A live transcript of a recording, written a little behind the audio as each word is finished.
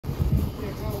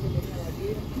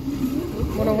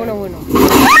no.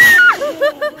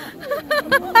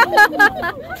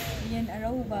 Yan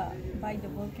Aruba by the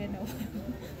volcano.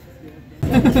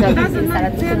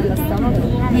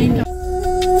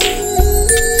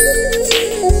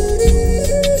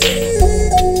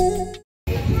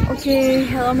 Okay,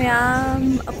 hello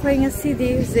ma'am. Applying a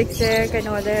CD, Zigzag, and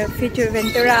other future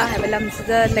Ventura. Have a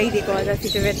lamsa lady go the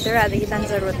future Ventura, the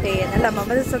Lanzarote, and Lama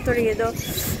Satorido,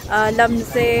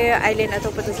 Lamse Island at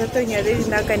Opata Satonia. There is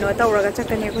not kind of Taura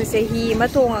Chakani, who say he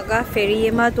Matonga,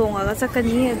 Ferry, Matonga,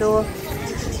 Sakani, though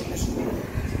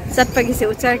Satpagis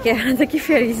Ucharke, the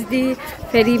Kiferis, the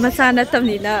Ferry Masana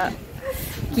Tamina,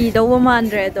 Kido Woman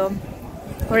Redo.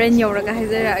 Oren Yoraga has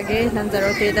again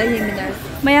Lanzarote, the Yeminar.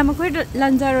 Mayama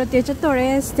Lanzarote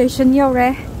Chatore station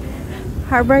Yore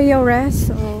Harbor Yore,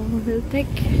 so we'll take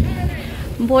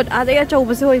boat. Are they at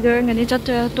over during any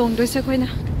chatter tongue to Sequina?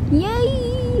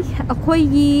 Yay! A koi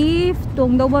gift,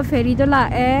 tongue over ferry de la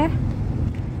air.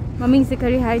 Maming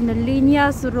Secretary High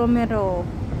Líneas Romero.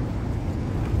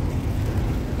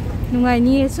 No, I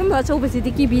need so much over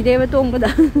city be there with tongue, but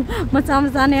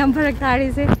Matamazan and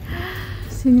Paracari say.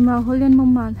 Cinema Holland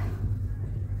Mamad.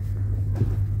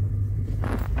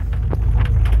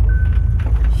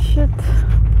 Shit.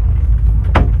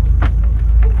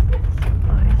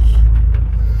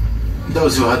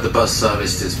 Those who had the bus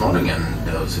service this morning and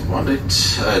those who want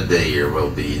it, there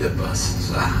will be the bus.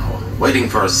 So, waiting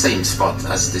for the same spot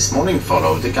as this morning,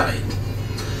 follow the guide.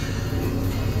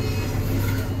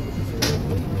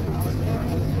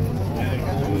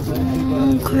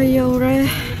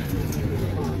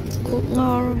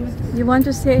 You want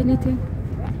to say anything?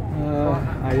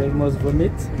 I almost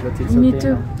vomit, but it's Me okay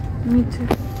too. now. Me too.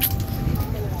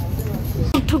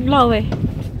 Tuk lawe.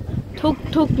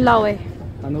 Tuk lawe.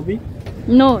 Anobi?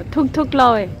 No, tuk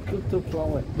lawe. Tuk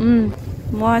lawe.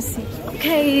 Moasi.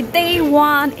 Okay, day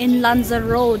 1 in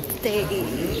Lanzarote.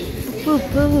 Boo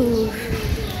boo.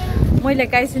 Moi le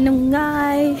guys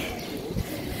nungai.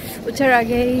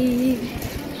 Ucharagay.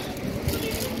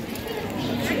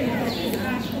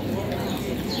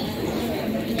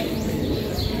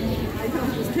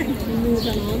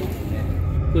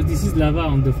 Because this is lava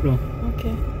on the floor. Ok.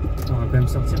 On va quand même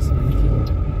sortir, c'est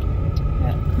magnifique.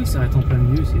 Oui, ça va être en plein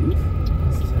milieu, c'est ouf.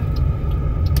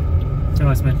 Tiens, on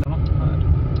va se mettre là.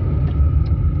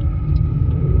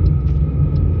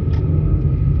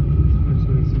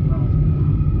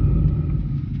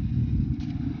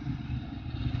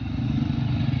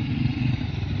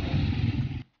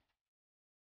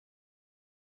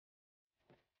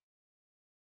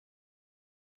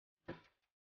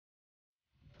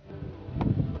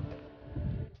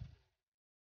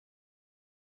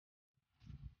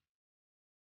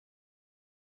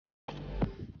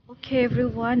 Okay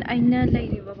everyone, I know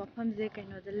lady baba famze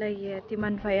kaino da lay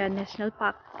Timanfaya National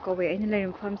Park ko we aina lay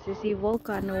famse si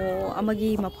volcano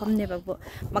amagi mafam ne ba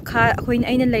makha khoin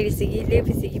aina lay sigi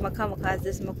lefi sigi makha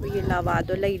this makui lava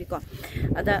do lay ko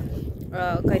ada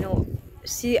kaino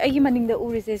si agi maning da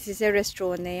uri se si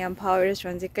restaurant ne yam power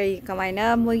restaurant je kai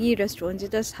kamaina mogi restaurant je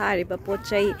da sari ba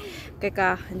pochai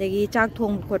ka dagi chak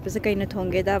thong khot pa se kaina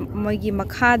thongge da mogi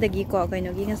makha dagi ko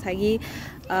kaino gi ngasagi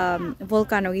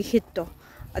volcano gi hit to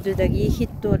adudagi hit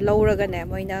to lauraga ne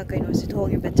moina kaino si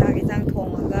thongi ba chagi jang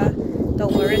thongaga to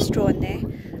restaurant ne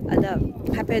ada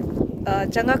hapet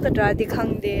changa kadra di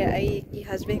khangde ai ki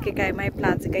husband ke kai my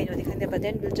plans kaino di khangde but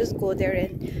then we'll just go there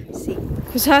and see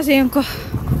kusa se ko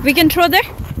we can throw there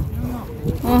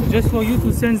Oh. Just for you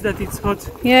to sense that it's hot.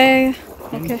 Yeah.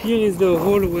 Okay. And here is the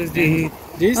hole with the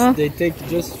this they take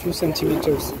just few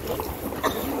centimeters.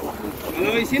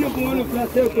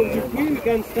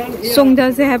 Song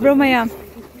does they have Romaya?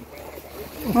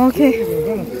 Okay.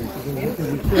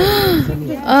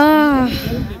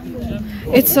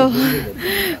 It's so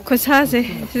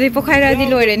Kosase. They Pokara di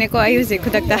Lore Neko Ayusi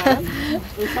Kudakta.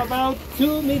 It's about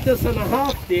 2.5 meters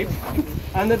deep,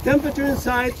 and the temperature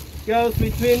inside goes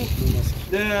between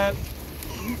the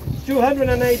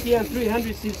 280 and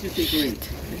 360 degrees.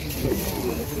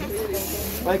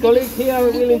 My colleague here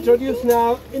will introduce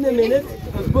now, in a minute,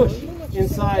 a bush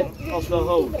inside of the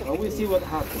hole, and we'll see what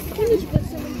happens.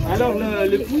 Alors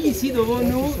le puits ici devant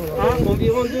nous a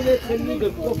environ 2,5 mètres de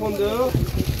profondeur,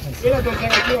 et la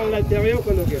température à l'intérieur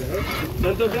qu'on a.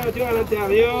 La température à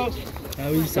l'intérieur,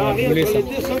 ça varie entre les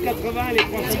 280 et les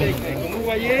 300 degrés. Comme vous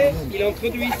voyez, il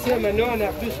introduit ici maintenant un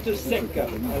arbuste sec à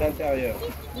l'intérieur.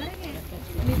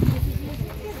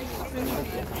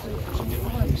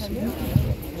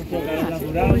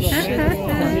 Natural,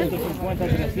 250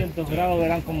 300 grados,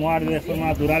 verán cómo arde de forma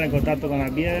natural en contacto con la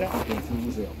piedra.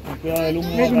 Cuidado del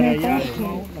humo para allá.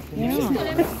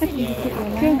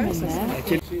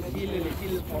 les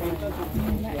fils orientaux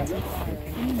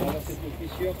dans cette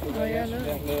fissure qui voyage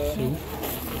vers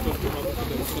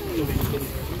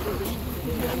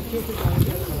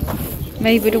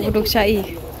May buduk-buduk siya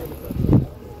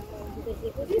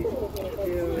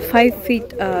 5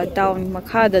 feet down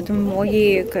makada dum mo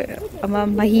ye ama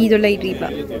mahido lay riba.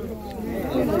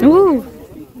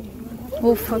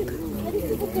 Oh fuck.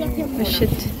 Oh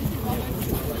shit.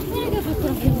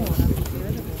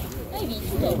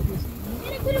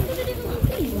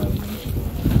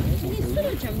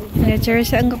 Nature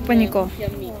sa ang kapaniko.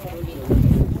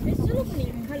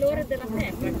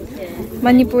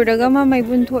 Manipur daga may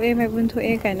bunto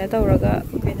kaya na tawraga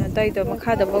kaya na tayo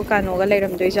makada volcano ga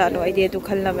layram doy jalo idea du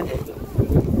khalnaman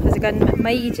haskan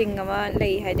may ching ma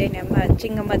lay hay dai na ma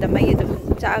ching ma da may du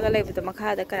cha ga lay bu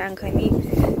makada karang khani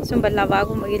sumba lava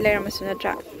gu magi layram suna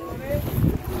tra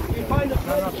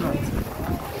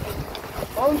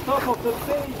on top of the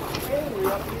same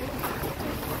area.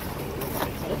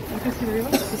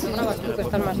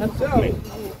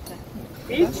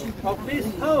 Each of these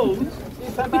holes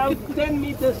is about 10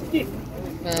 meters deep.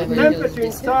 The temperature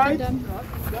inside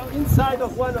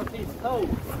of one of these holes.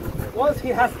 Once he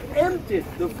has emptied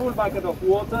the full bucket of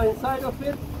water inside of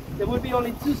it, there will be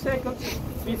only 2 seconds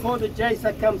before the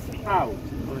geyser comes out.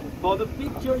 For the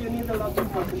picture, you need a lot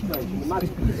of concentration. Much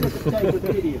easier to take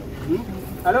the video.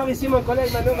 Alors ici, mon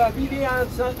collègue Mano va vider un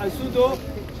seau d'eau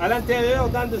à l'intérieur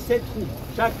d'un de ces trous.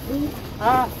 Chaque trou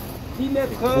a 10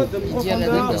 mètres de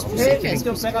profondeur et une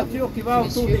température qui va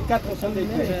autour des 400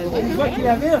 degrés. Une fois qu'il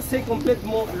a versé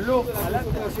complètement l'eau à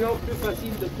l'intérieur, plus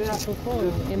facile de faire.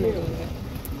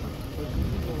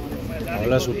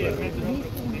 Hola, super.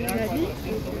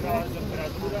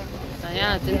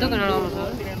 Allá, atento que no lo vamos a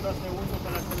ver.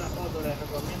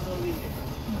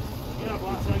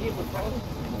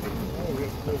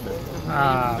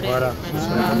 Ah, ahora.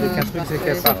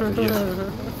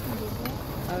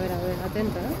 A ver,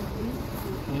 atento, ¿no?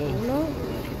 Uno.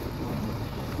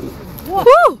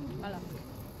 Woo! Hala.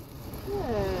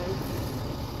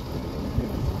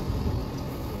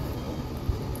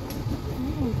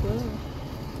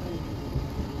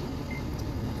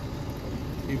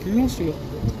 ¿Y qué no se lo?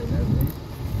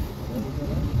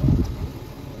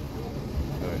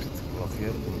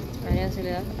 Allá se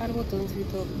le da al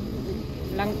botoncito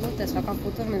blanco, te saca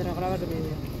fotos mientras grabas el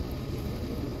vídeo.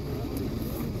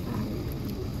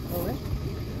 ¿Lo ves?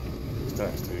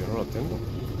 Esto yo no lo tengo.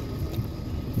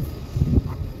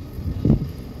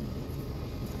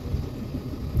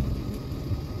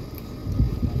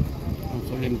 Un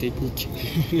problème technique.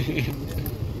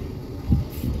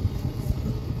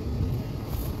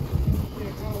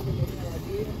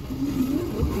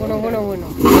 Bueno.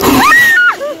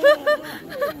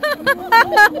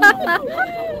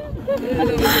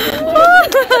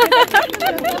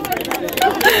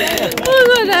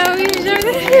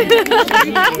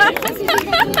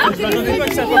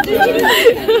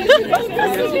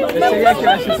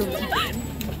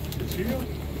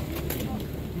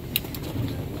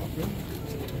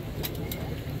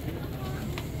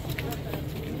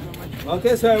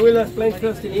 Okay, so I will explain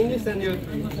first in English and you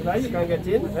can get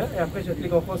in. Et après, je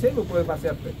explique en français, vous pouvez passer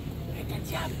après.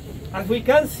 As we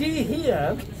can see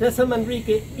here, César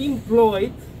Manrique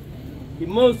employed in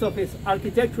most of his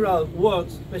architectural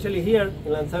works, especially here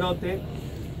in Lanzarote,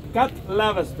 cut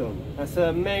lavastone as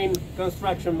a main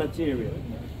construction material.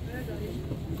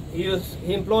 He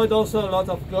employed also a lot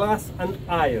of glass and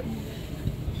iron.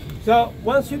 So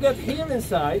once you get here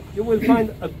inside, you will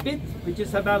find a pit which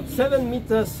is about 7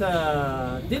 meters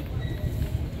deep,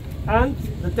 and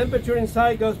the temperature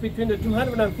inside goes between the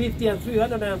 250 and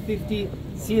 350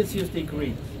 Celsius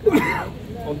degrees.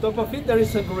 On top of it there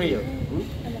is a grill,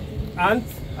 and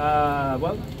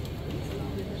well,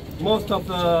 most of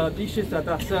the dishes that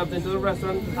are served into the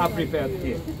restaurant are prepared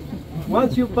here.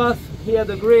 Once you pass here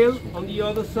the grill, on the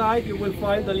other side you will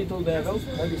find the little devil,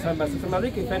 designed by César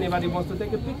Manrique, if anybody wants to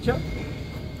take a picture.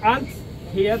 And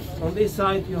here on this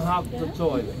side you have the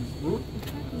toilet.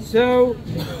 So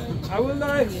I would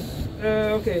like,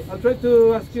 okay, I'll try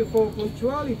to ask you for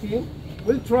punctuality.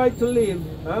 We'll try to leave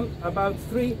about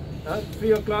 3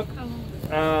 o'clock.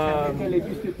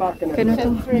 Kano to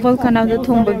volcano the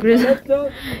tumba grill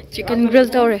chicken grill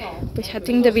tore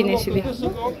pachating the binisili.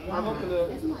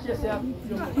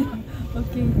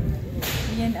 Okay,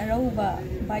 yan arauba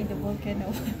by the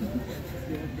volcano.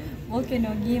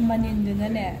 Volcano gi manin dun na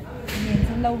ne yan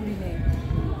sa lawri ne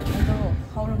ado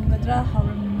hauramudra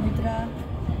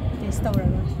taste tawra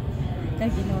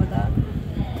kaginoda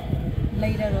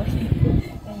later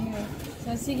anyway.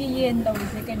 So sige yen lawri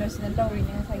se kano sina lawri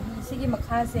ne sigi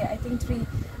makase I think 3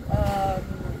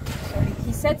 sorry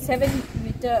his set 7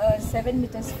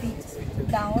 meters feet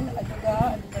down.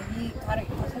 Aduga adagi karak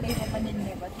kaleba manin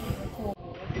neba ko.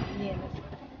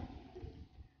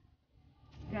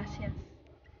 Gracias.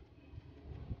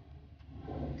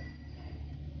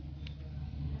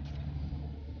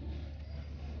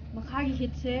 Makhagi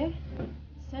hit se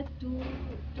set to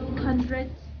 200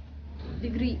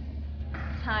 degree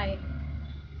high.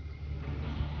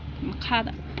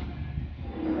 Makhada.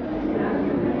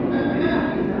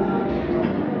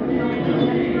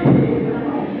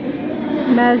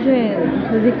 Imagine,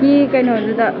 huziki kaino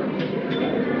da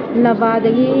lava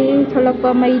dagi tholakpa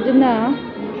maiduna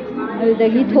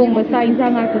adagi thongba sa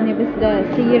injang ngakne bisda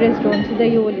sigi restaurant sida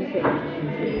yolise.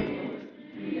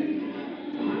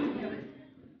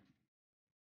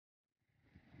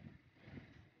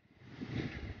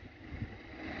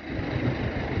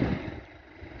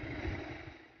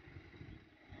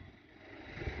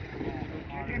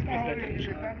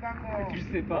 Je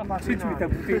sais pas. Si tu mets ta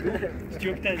bouteille d'eau, si tu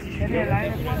veux que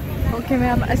t'asilles. Okay,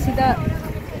 ma'am. Asida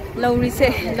laurise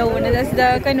launa asida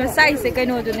kaino size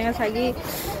kaino dune asagi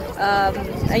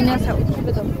aina sa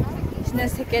utkibedo sina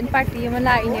second party ma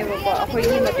lai ne ba ko akoi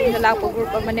ni matin la ko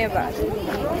group ma ne ba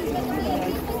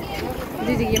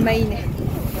didi mai ne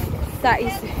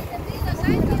size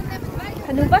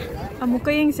anu ba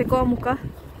amuka yang se ko amuka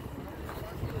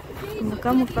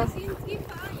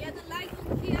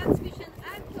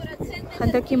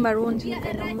Handaki maroon sind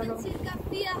maroon.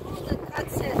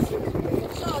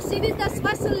 So, sie wird das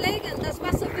Wasser legen. Das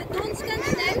Wasser verdunst ganz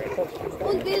schnell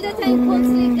und bildet ein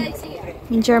künstliches Geysir.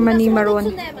 In Germany maroon.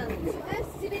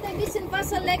 Sie wird ein bisschen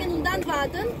Wasser legen und dann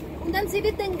warten und dann sie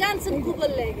wird den ganzen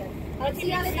Kugeln legen. Als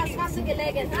sie alle das Wasser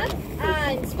gelegen hat,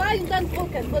 1, 2 und dann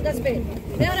drucken für das Bild.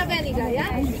 Mehr oder weniger, ja?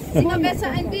 Es ist immer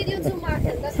besser ein Video zu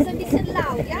machen. Das ist ein bisschen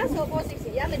laut, ja? So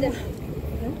vorsichtig, ja? Mit dem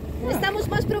Estamos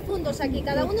más profundos aquí.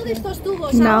 Cada uno de estos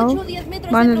tubos a 8 o 10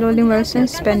 metros de profundidad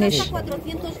alcanzan hasta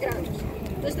 400 grados.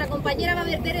 Nuestra compañera va a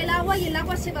verter el agua y el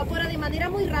agua se evapora de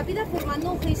manera muy rápida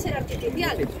formando un geyser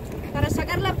artificial. Para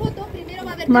sacar la foto, primero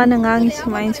va a verter un poco de agua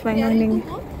para crear el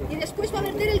cubo y después va a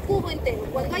verter el cubo entero.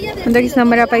 Cuando haya vertido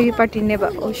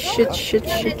Oh shit.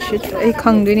 Ay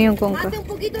khangduni ang kong ka. hace un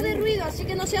poquito de ruido, así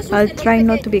que no se asusten. I'll try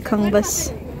not to be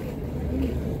khangbas.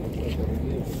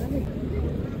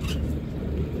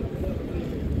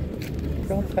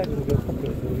 Hold on.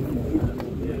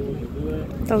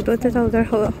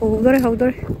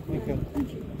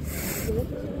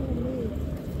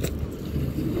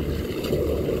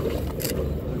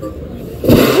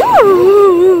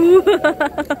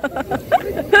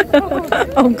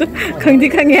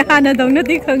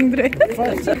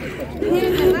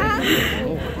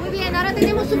 Muy bien, ahora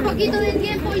tenemos un poquito de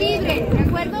tiempo libre, ¿de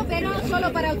acuerdo? Pero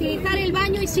solo para utilizar el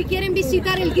baño y si quieren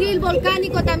visitar el grill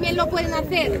volcánico también lo pueden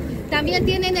hacer. También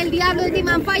tienen el Diablo de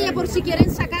Timanfaya por si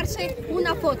quieren sacarse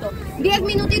una foto. 10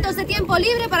 minutitos de tiempo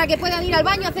libre para que puedan ir al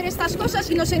baño a hacer estas cosas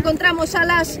y nos encontramos a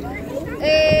las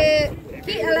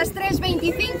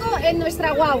 3:25 en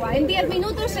nuestra guagua, en 10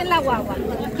 minutos en la guagua.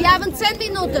 Wir haben 10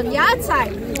 Minuten, ja,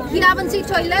 Zeit. Hier haben Sie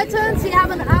Toiletten, Sie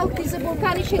haben auch diese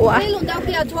vulkanische Grill und auch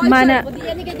der Teufel, für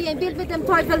diejenigen, die ein Bild mit dem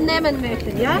Teufel nehmen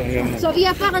möchten, ja. So,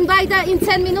 wir fahren weiter, in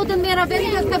 10 Minuten mehr oder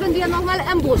weniger können wir nochmal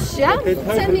am Bus, ja.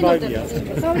 10 Minuten.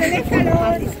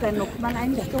 Nochmal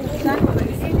ein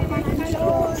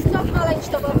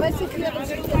Stopp, aber weißt du,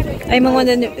 Ay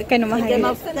mga kano mahay.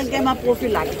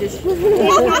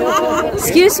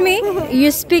 Excuse me,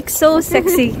 you speak so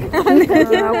sexy.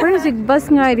 We're in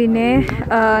bus nga rin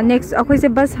next ako sa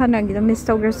bus hanang gina miss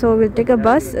Togger, so we'll take a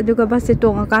bus. Aduga bus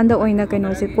ito nga kanda oy na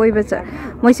kano si koy ba sa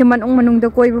moy si manong da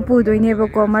koy bu pudo ne ba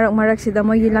ko marak sida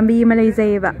moy lambi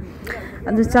malaysia ba.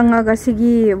 Adu changa ga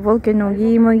sigi volcano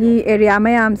gi moy area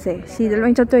mayam se si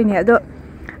daloin chatoy ne ado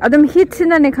adum hit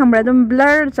sina ne khambra adum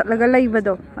blur chatlaga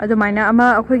laibado adumaina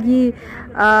ama akhoi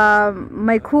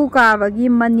maikhu ka bagi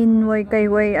manin woi kai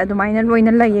woi adumaina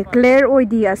loina lai clear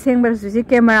oidi aseng bar su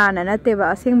camera na nate ba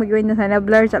aseng bagi oina sana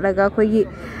blur chatlaga akhoi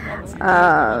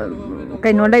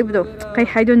kai no laibado kai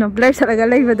haido no blur chatlaga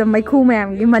laibado maikhu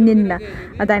mayam gi manin na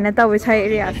adaina tawi sai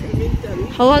area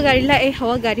hawa gari la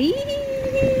hawa gari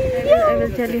I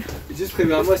will tell you. Juste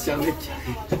préviens-moi si un mec qui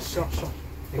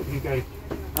arrive.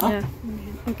 Yeah.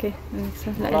 Okay,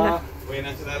 la.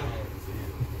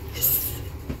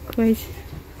 Pues.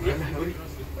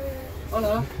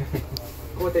 Hola.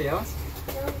 ¿Cómo te llamas?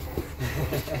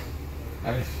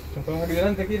 A ver, ¿nos podemos ir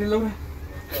delante aquí, Laura?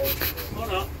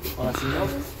 Hola. Hola, señor.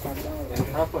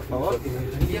 Entrar, por favor.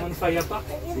 Timanfaya Park.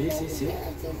 Sí.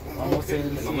 Vamos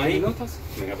en 5 minutos.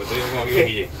 Venga, pues te digo como que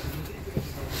guille.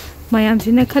 Mayam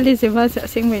sina khali se ba sa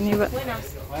sing bani ba.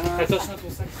 Buenas. Estos son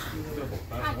tus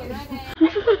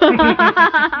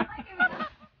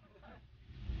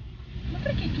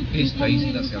Esta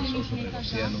isla se alzó sobre el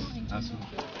océano hace un...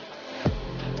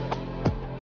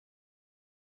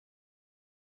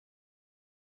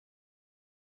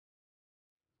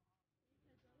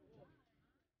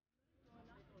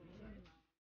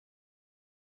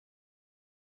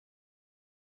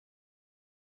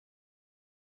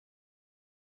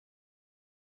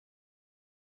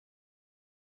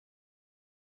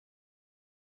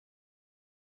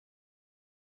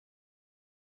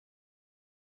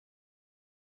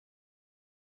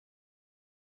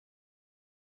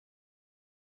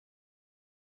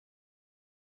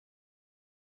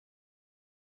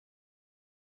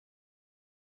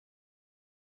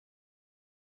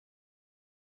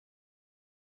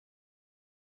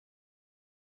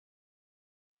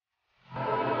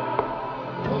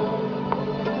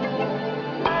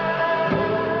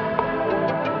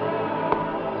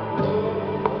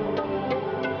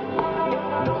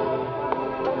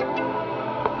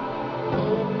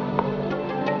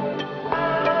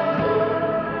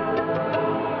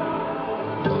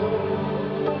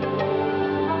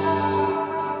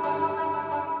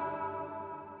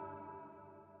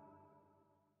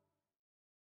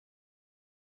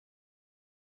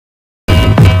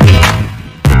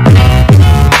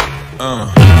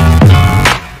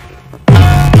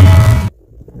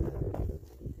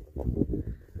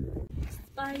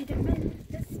 Spider-Man,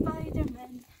 the Spider-Man.